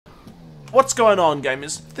What's going on,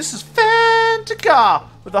 gamers? This is Fantacar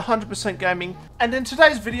with 100% Gaming, and in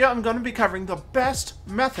today's video I'm going to be covering the best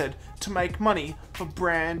method to make money for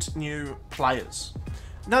brand new players.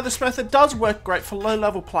 Now, this method does work great for low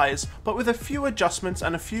level players, but with a few adjustments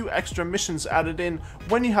and a few extra missions added in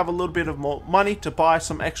when you have a little bit of more money to buy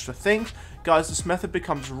some extra things, guys, this method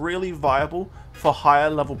becomes really viable for higher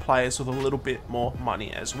level players with a little bit more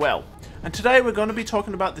money as well. And today we're going to be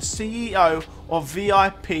talking about the CEO or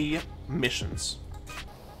VIP missions.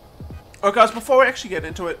 Alright guys, before we actually get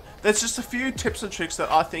into it, there's just a few tips and tricks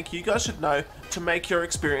that I think you guys should know to make your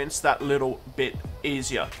experience that little bit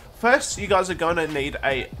easier. First, you guys are going to need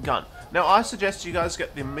a gun. Now, I suggest you guys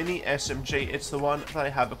get the mini SMG. It's the one that I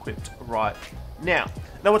have equipped right now.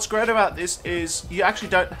 Now, what's great about this is you actually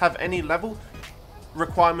don't have any level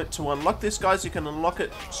requirement to unlock this, guys. You can unlock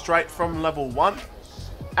it straight from level 1,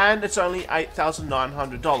 and it's only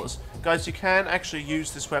 $8,900. Guys, you can actually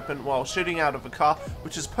use this weapon while shooting out of a car,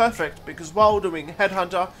 which is perfect because while doing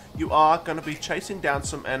Headhunter, you are going to be chasing down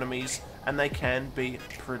some enemies, and they can be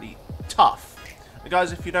pretty tough.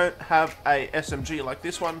 Guys, if you don't have a SMG like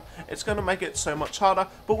this one, it's going to make it so much harder,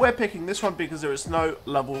 but we're picking this one because there is no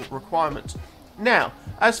level requirement. Now,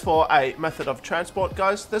 as for a method of transport,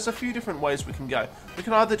 guys, there's a few different ways we can go. We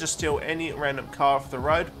can either just steal any random car off the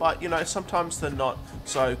road, but you know, sometimes they're not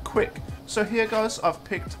so quick. So here, guys, I've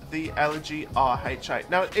picked the LG RH8.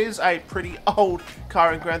 Now, it is a pretty old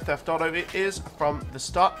car in Grand Theft Auto. It is from the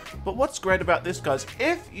start. But what's great about this, guys,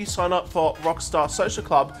 if you sign up for Rockstar Social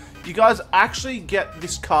Club, you guys actually get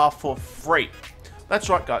this car for free. That's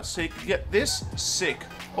right, guys. So you can get this sick,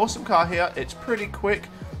 awesome car here. It's pretty quick.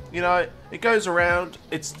 You know, it goes around.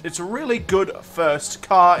 It's a really good first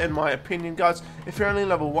car, in my opinion, guys. If you're only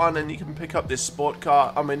level 1 and you can pick up this sport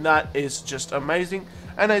car, I mean, that is just amazing.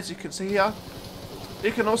 And as you can see here,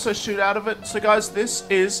 you can also shoot out of it. So guys, this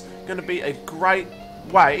is going to be a great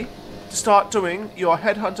way to start doing your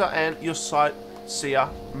Headhunter and your Sightseer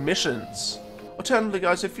missions. Alternatively,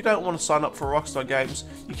 guys, if you don't want to sign up for Rockstar Games,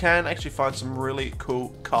 you can actually find some really cool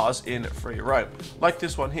cars in free roam. Like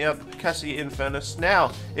this one here, Cassie Infernus.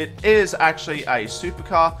 Now, it is actually a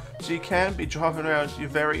supercar, so you can be driving around your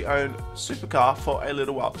very own supercar for a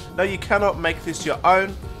little while. Now, you cannot make this your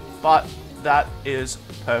own, but that is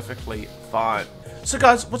perfectly fine. So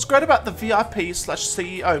guys, what's great about the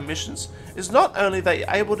VIP/CEO missions is not only that you're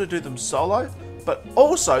able to do them solo, but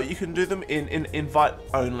also you can do them in an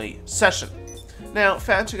invite-only session. Now,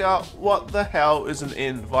 Fantacar, what the hell is an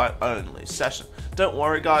invite-only session? Don't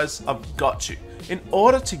worry, guys, I've got you. In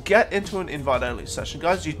order to get into an invite-only session,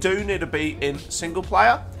 guys, you do need to be in single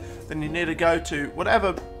player. Then you need to go to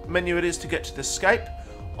whatever menu it is to get to the escape,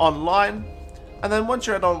 online, and then once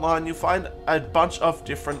you're at online, you'll find a bunch of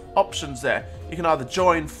different options there. You can either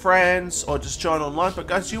join friends or just join online, but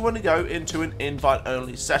guys, you want to go into an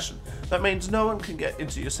invite-only session. That means no one can get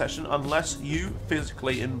into your session unless you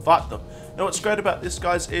physically invite them. Now, what's great about this,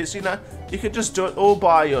 guys, is, you know, you can just do it all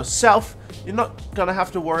by yourself. You're not going to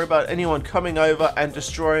have to worry about anyone coming over and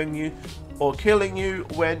destroying you or killing you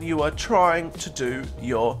when you are trying to do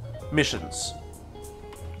your missions.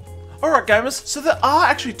 Alright, gamers, so there are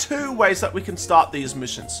actually two ways that we can start these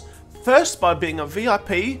missions. First, by being a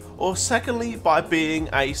VIP, or secondly, by being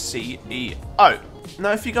a CEO.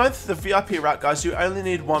 Now, if you're going through the VIP route, guys, you only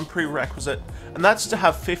need one prerequisite, and that's to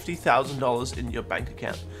have $50,000 in your bank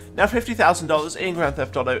account. Now, $50,000 in Grand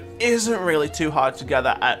Theft Auto isn't really too hard to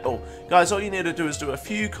gather at all. Guys, all you need to do is do a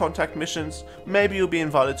few contact missions, maybe you'll be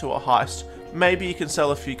invited to a heist, maybe you can sell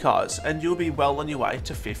a few cars, and you'll be well on your way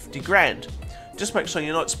to 50 grand. Just make sure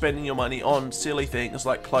you're not spending your money on silly things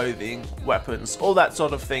like clothing, weapons, all that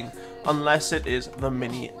sort of thing, unless it is the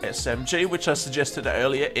mini SMG, which I suggested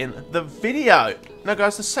earlier in the video. Now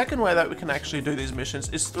guys, the second way that we can actually do these missions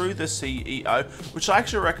is through the CEO, which I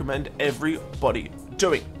actually recommend everybody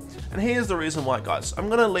doing. And here's the reason why, guys. I'm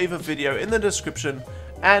going to leave a video in the description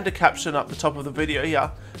and a caption up the top of the video here.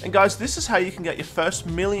 And guys, this is how you can get your first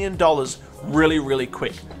 $1 million really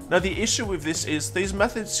quick. Now, the issue with this is these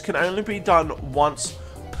methods can only be done once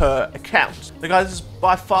per account. Now guys, this is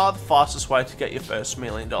by far the fastest way to get your first $1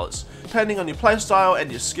 million. Depending on your playstyle and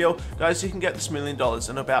your skill, guys, you can get this $1 million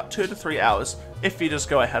in about 2 to 3 hours if you just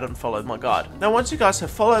go ahead and follow my guide. Now, once you guys have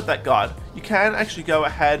followed that guide, you can actually go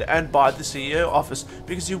ahead and buy the CEO office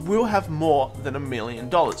because you will have more than $1 million.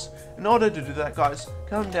 In order to do that, guys,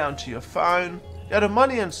 come down to your phone, go to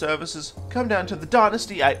Money and Services, come down to the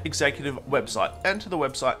Dynasty 8 Executive website, enter the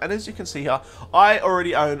website, and as you can see here, I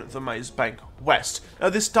already own the Maze Bank West. Now,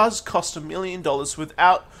 this does cost $1 million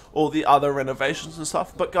without all the other renovations and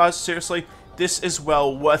stuff, but guys, seriously, this is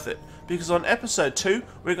well worth it. because on episode 2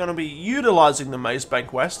 we're going to be utilizing the Maze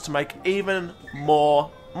Bank West to make even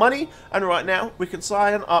more money, and right now we can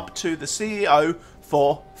sign up to the CEO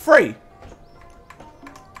for free.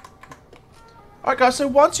 Alright guys, so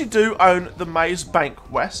once you do own the Maze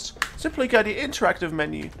Bank West, simply go to your interactive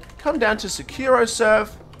menu, come down to Securo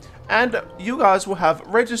Serve, and you guys will have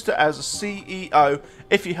register as a CEO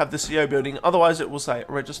if you have the CEO building, otherwise it will say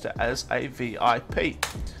register as a VIP.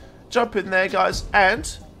 Jump in there guys,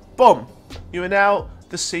 and boom, you are now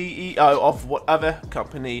the CEO of whatever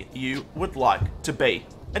company you would like to be.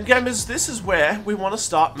 And gamers, this is where we want to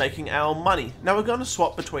start making our money. Now we're going to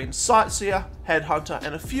swap between Sightseer, Headhunter,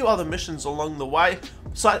 and a few other missions along the way.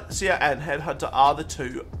 Sightseer and Headhunter are the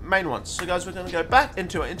two main ones. So guys, we're going to go back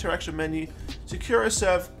into our interaction menu, Secure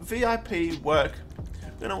Serve, VIP Work.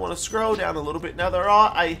 We're going to want to scroll down a little bit. Now there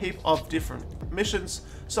are a heap of different missions.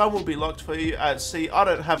 Some will be locked for you. As see, I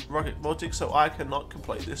don't have Rocket Vortex, so I cannot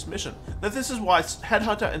complete this mission. Now this is why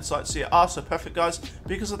Headhunter and Sightseer are so perfect guys,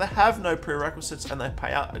 because they have no prerequisites and they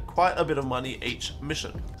pay out quite a bit of money each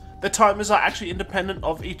mission. The timers are actually independent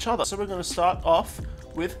of each other. So we're going to start off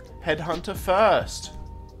with Headhunter first.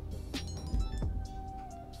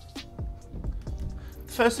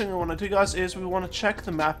 The first thing we want to do guys is we want to check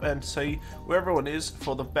the map and see where everyone is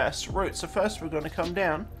for the best route. So first we're going to come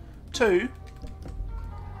down to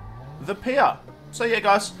the pier. So yeah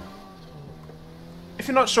guys, if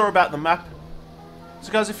you're not sure about the map,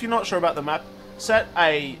 set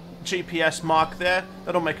a GPS mark there.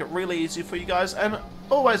 That'll make it really easy for you guys. And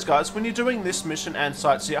always guys, when you're doing this mission and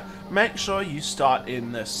Sightseer, make sure you start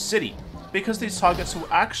in the city, because these targets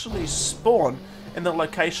will actually spawn in the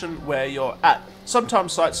location where you're at.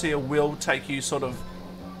 Sometimes Sightseer will take you sort of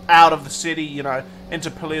out of the city, you know, into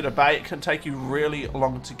Polita Bay. It can take you really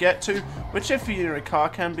long to get to, which if you're in a car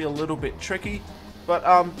can be a little bit tricky. But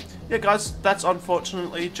yeah guys, that's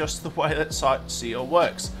unfortunately just the way that Sightseer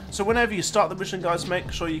works. So whenever you start the mission guys,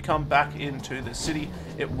 make sure you come back into the city.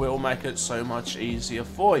 It will make it so much easier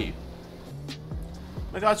for you.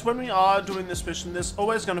 Now guys, when we are doing this mission, there's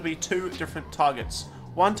always going to be two different targets.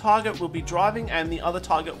 One target will be driving and the other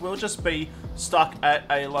target will just be stuck at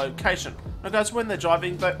a location. Now guys, when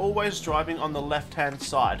they're always driving on the left hand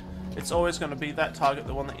side. It's always going to be that target,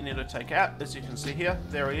 the one that you need to take out. As you can see here,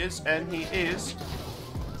 there he is, and he is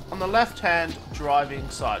on the left hand driving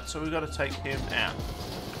side, so we've got to take him out.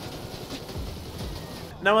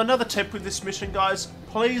 Now another tip with this mission guys,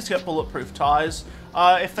 please get bulletproof tires.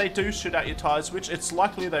 If they do shoot out your tires, which it's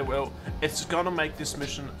likely they will, it's going to make this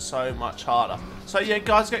mission so much harder. So yeah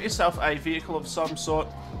guys, get yourself a vehicle of some sort.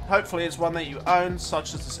 Hopefully it's one that you own,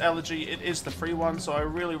 such as this Elegy. It is the free one, so I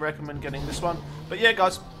really recommend getting this one. But yeah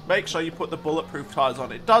guys, make sure you put the bulletproof tires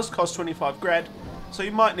on. It does cost 25 grand, so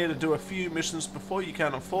you might need to do a few missions before you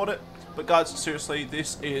can afford it. But guys, seriously,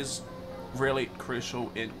 this is really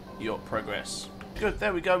crucial in your progress. Good,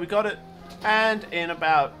 there we go, we got it. And in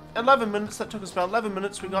about 11 minutes, that took us about 11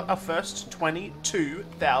 minutes, we got our first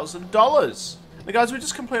 $22,000. Now guys, we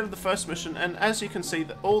just completed the first mission, and as you can see,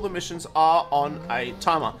 that all the missions are on a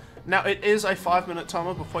timer. Now it is a 5-minute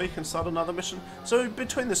timer before you can start another mission, so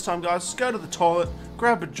between this time guys, go to the toilet,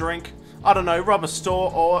 grab a drink, I don't know, rob a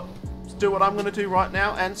store, or do what I'm going to do right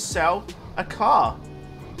now and sell a car.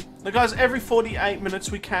 Now guys, every 48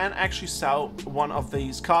 minutes we can actually sell one of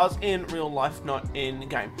these cars in real life, not in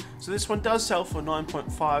game. So this one does sell for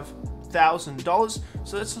 $9,500,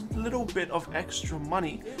 so that's a little bit of extra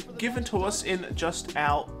money given to us in just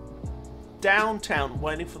our downtown,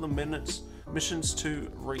 waiting for the missions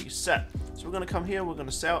to reset. So we're going to come here, we're going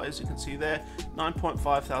to sell, as you can see there,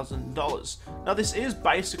 $9,500. Now this is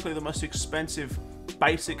basically the most expensive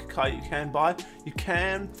basic car you can buy. You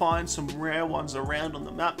can find some rare ones around on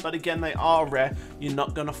the map, but again, they are rare. You're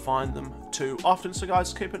not going to find them too often, so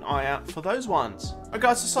guys, keep an eye out for those ones. Alright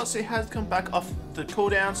guys, the Sightseer has come back off the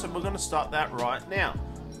cooldown, so we're going to start that right now.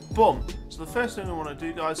 Boom. So the first thing we want to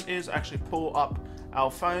do guys is actually pull up our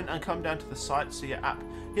phone and come down to the Sightseer app.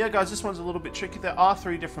 Here guys, this one's a little bit tricky. There are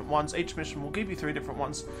 3 different ones. Each mission will give you 3 different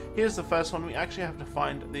ones. Here's the first one. We actually have to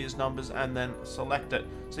find these numbers and then select it.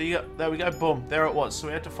 So you got, there we go, boom, there it was. So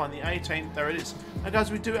we had to find the 18, there it is. Now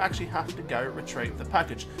guys, we do actually have to go retrieve the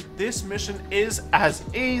package. This mission is as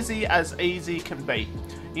easy can be.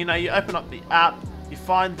 You know, you open up the app, you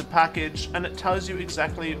find the package, and it tells you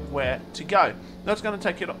exactly where to go. That's going to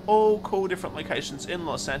take you to all cool different locations in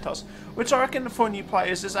Los Santos, which I reckon for new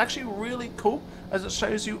players is actually really cool, as it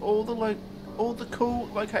shows you all the cool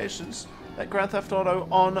locations that Grand Theft Auto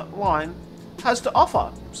Online has to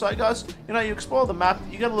offer. So guys, you know, you explore the map,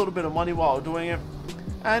 you get a little bit of money while doing it,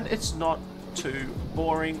 and it's not too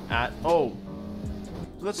boring at all.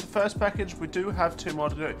 That's the first package. We do have 2 more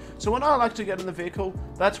to do. So when I like to get in the vehicle,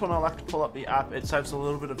 that's when I like to pull up the app. It saves a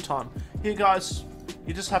little bit of time. Here guys,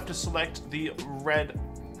 you just have to select the red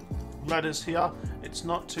letters here. It's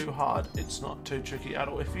not too hard. It's not too tricky at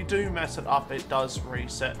all. If you do mess it up, it does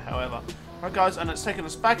reset, however. Alright guys, and it's taken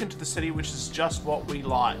us back into the city, which is just what we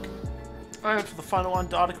like. And for the final one,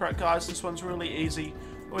 data correct guys, this one's really easy.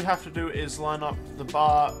 All we have to do is line up the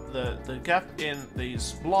bar, the gap in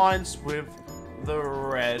these lines with the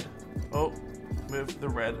red, with the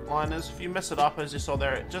red liners. If you mess it up, as you saw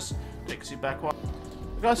there, it just takes you back one.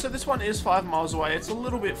 Guys, so this one is 5 miles away. It's a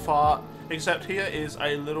little bit far, except here is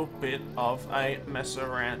a little bit of a mess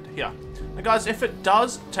around here. Now guys, if it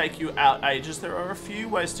does take you out ages, there are a few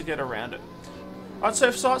ways to get around it. Alright, so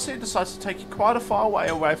if Sightseer decides to take you quite a far way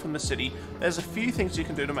away from the city, there's a few things you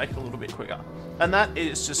can do to make it a little bit quicker. And that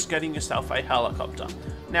is just getting yourself a helicopter.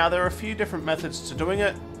 Now, there are a few different methods to doing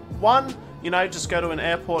it. 1, you know, just go to an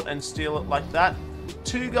airport and steal it like that.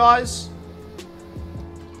 2, guys,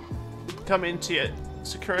 come into your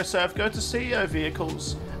Secure Serve, go to CEO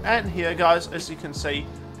Vehicles, and here, guys, as you can see,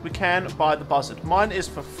 we can buy the Buzzard. Mine is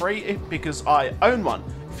for free because I own one.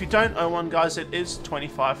 If you don't own one, guys, it is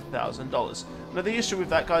 $25,000. Now, the issue with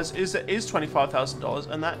that, guys, is it is $25,000,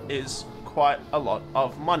 and that is quite a lot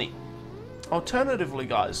of money. Alternatively,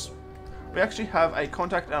 guys, we actually have a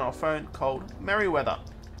contact on our phone called Merryweather.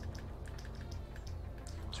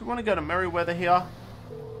 So we want to go to Merryweather here.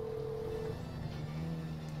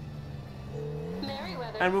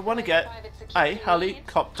 And we want to get a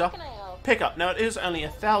helicopter pickup. Now, it is only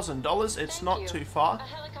 $1,000. It's not too far. A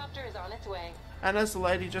helicopter is on its way. And as the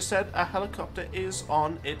lady just said, a helicopter is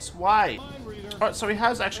on its way. Alright, so he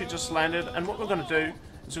has actually just landed, and what we're going to do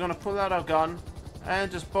is we're going to pull out our gun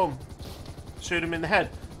and just boom, shoot him in the head.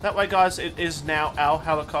 That way, guys, it is now our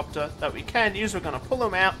helicopter that we can use. We're going to pull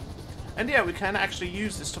him out, and yeah, we can actually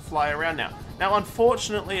use this to fly around now. Now,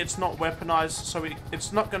 unfortunately, it's not weaponized, so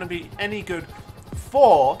it's not going to be any good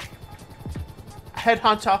for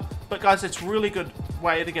Headhunter, but guys, it's a really good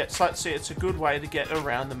way to get Sightseer. It's a good way to get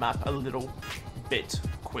around the map a little bit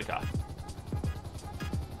quicker.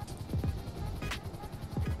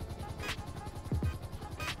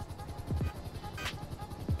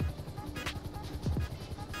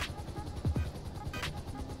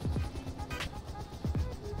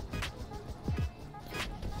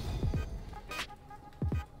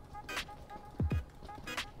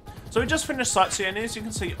 So we just finished Sightseer, and as you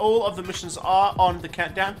can see, all of the missions are on the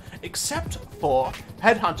countdown, except for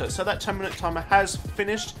Headhunter. So that 10-minute timer has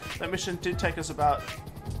finished. That mission did take us about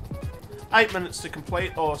 8 minutes to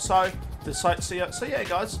complete or so, the Sightseer. So yeah,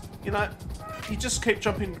 guys, you know, you just keep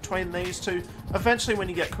jumping between these two. Eventually, when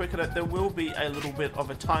you get quick at it, there will be a little bit of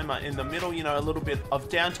a timer in the middle, you know, a little bit of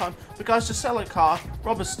downtime. But guys, just sell a car,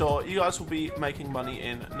 rob a store, you guys will be making money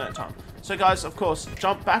in no time. So guys, of course,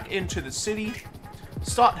 jump back into the city.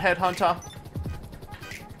 Start Headhunter,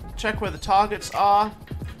 check where the targets are,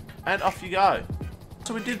 and off you go.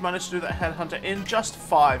 So we did manage to do that Headhunter in just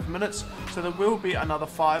 5 minutes, so there will be another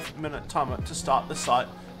 5-minute timer to start the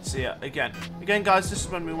Sightseer again. Again, guys, this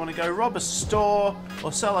is when we want to go rob a store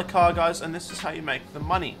or sell a car, guys, and this is how you make the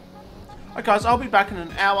money. Alright guys, I'll be back in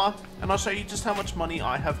an hour, and I'll show you just how much money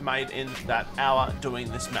I have made in that hour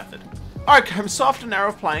doing this method. Okay, so after an hour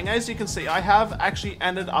of playing, as you can see, I have actually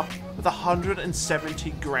ended up with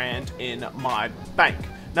 170 grand in my bank.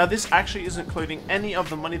 Now, this actually is including any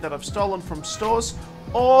of the money that I've stolen from stores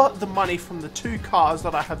or the money from the 2 cars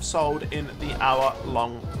that I have sold in the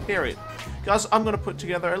hour-long period. Guys, I'm going to put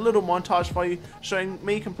together a little montage for you, showing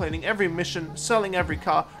me completing every mission, selling every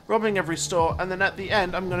car, robbing every store, and then at the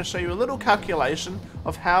end, I'm going to show you a little calculation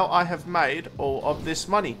of how I have made all of this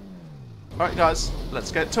money. Alright guys,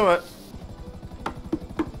 let's get to it.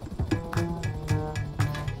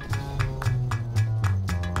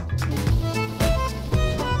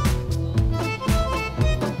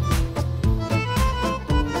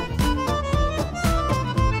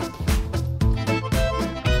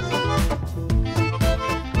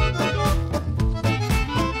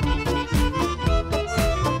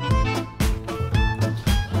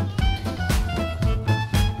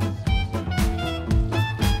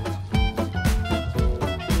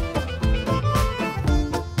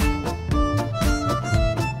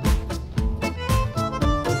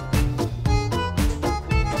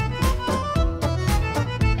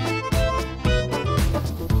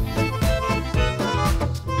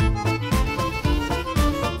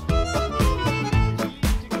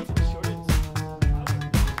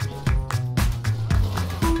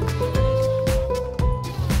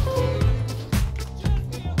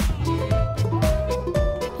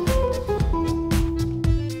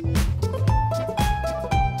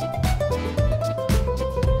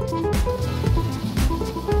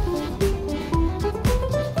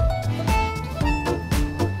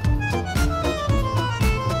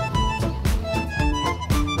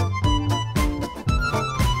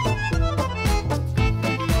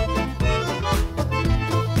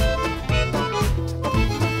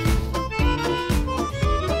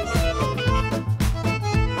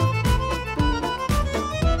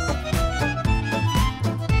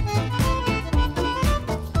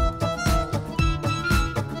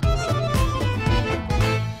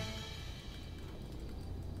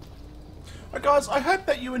 Alright guys, I hope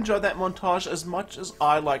that you enjoyed that montage as much as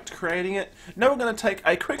I liked creating it. Now we're going to take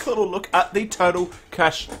a quick little look at the total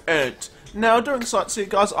cash earned. Now during Sightseer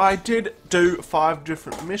guys, I did do 5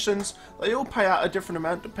 different missions. They all pay out a different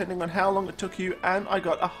amount depending on how long it took you, and I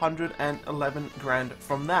got 111 grand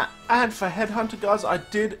from that. And for Headhunter guys, I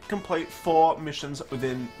did complete 4 missions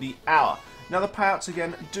within the hour. Now the payouts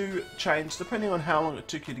again do change depending on how long it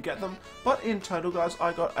took you to get them, but in total guys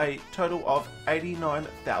I got a total of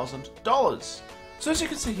 $89,000. So as you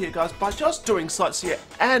can see here guys, by just doing Sightseer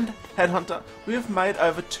and Headhunter, we have made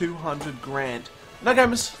over 200 grand. Now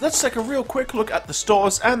gamers, let's take a real quick look at the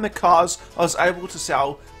stores and the cars I was able to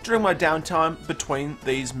sell during my downtime between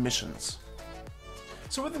these missions.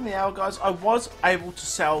 So within the hour guys, I was able to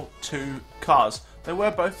sell 2 cars. They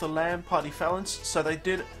were both the Land Party Felons, so they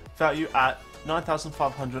did value at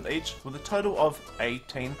 $9,500 each with a total of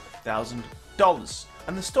 $18,000.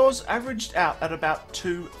 And the stores averaged out at about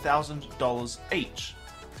 $2,000 each.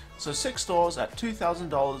 So 6 stores at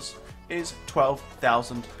 $2,000 is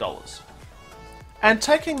 $12,000. And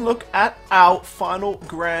taking a look at our final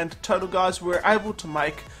grand total guys, we were able to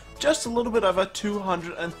make just a little bit over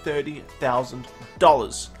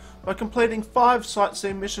 $230,000. By completing 5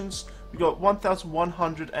 sightseeing missions, we got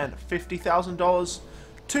 $1,150,000.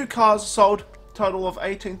 2 cars sold, total of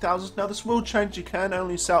 $18,000. Now this will change, you can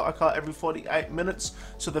only sell a car every 48 minutes.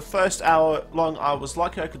 So the first hour long I was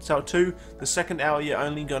lucky I could sell 2. The second hour you're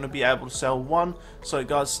only going to be able to sell 1. So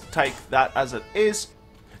guys, take that as it is.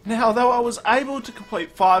 Now though I was able to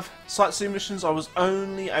complete 5 sightseeing missions, I was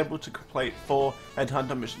only able to complete 4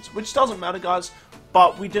 headhunter missions. Which doesn't matter guys,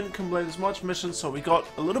 but we didn't complete as much missions, so we got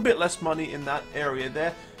a little bit less money in that area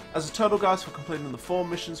there. As a total guys, for completing the 4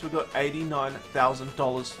 missions, we got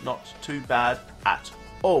 $89,000, not too bad at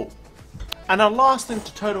all. And our last thing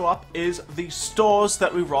to total up is the stores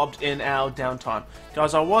that we robbed in our downtime.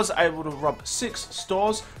 Guys, I was able to rob 6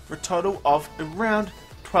 stores for a total of around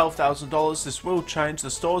 $12,000. This will change.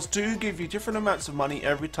 The stores do give you different amounts of money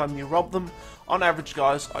every time you rob them. On average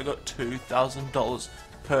guys, I got $2,000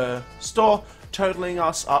 per store, totaling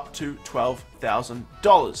us up to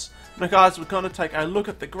 $12,000. Now guys, we're going to take a look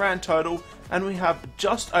at the grand total, and we have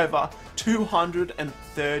just over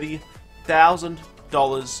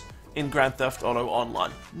 $230,000 in Grand Theft Auto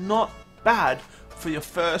Online. Not bad for your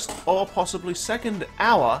first or possibly second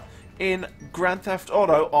hour in Grand Theft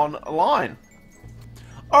Auto Online.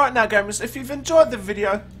 Alright now gamers, if you've enjoyed the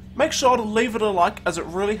video, make sure to leave it a like, as it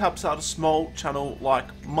really helps out a small channel like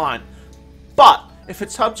mine. But if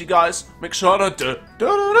it's helped you guys, make sure to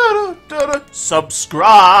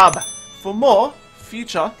subscribe for more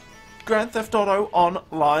future Grand Theft Auto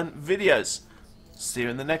Online videos. See you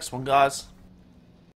in the next one guys.